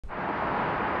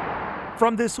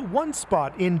From this one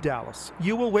spot in Dallas,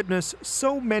 you will witness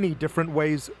so many different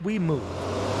ways we move.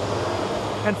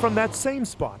 And from that same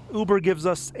spot, Uber gives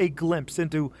us a glimpse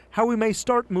into how we may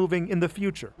start moving in the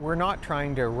future. We're not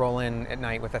trying to roll in at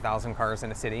night with 1,000 cars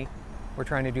in a city. We're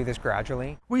trying to do this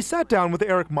gradually. We sat down with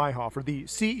Eric Mayhofer, the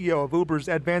CEO of Uber's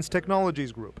Advanced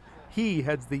Technologies Group. He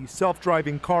heads the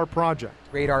self-driving car project.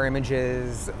 Radar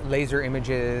images, laser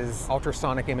images,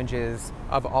 ultrasonic images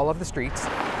of all of the streets.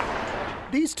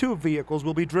 These two vehicles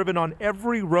will be driven on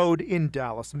every road in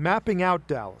Dallas, mapping out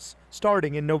Dallas,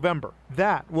 starting in November.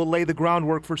 That will lay the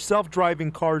groundwork for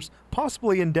self-driving cars,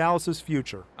 possibly in Dallas's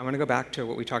future. I'm going to go back to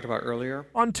what we talked about earlier.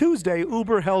 On Tuesday,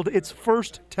 Uber held its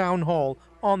first town hall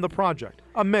on the project,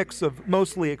 a mix of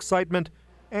mostly excitement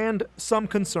and some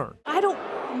concern. I don't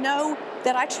know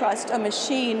that I trust a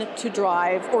machine to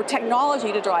drive or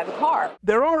technology to drive a car.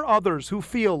 There are others who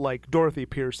feel like Dorothy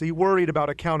Piercy, worried about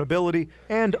accountability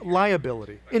and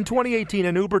liability. In 2018,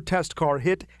 an Uber test car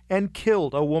hit and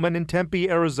killed a woman in Tempe,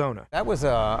 Arizona. That was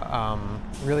a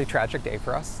really tragic day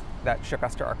for us. That shook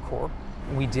us to our core.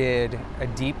 We did a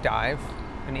deep dive,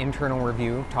 an internal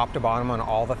review, top to bottom, on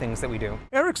all the things that we do.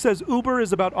 Eric says Uber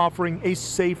is about offering a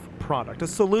safe product, a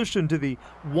solution to the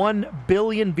 1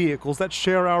 billion vehicles that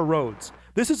share our roads.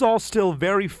 This is all still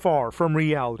very far from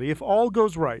reality. If all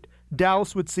goes right,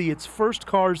 Dallas would see its first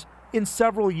cars in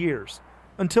several years.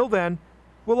 Until then,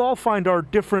 we'll all find our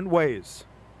different ways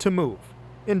to move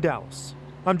in Dallas.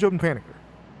 I'm Joe Paniker.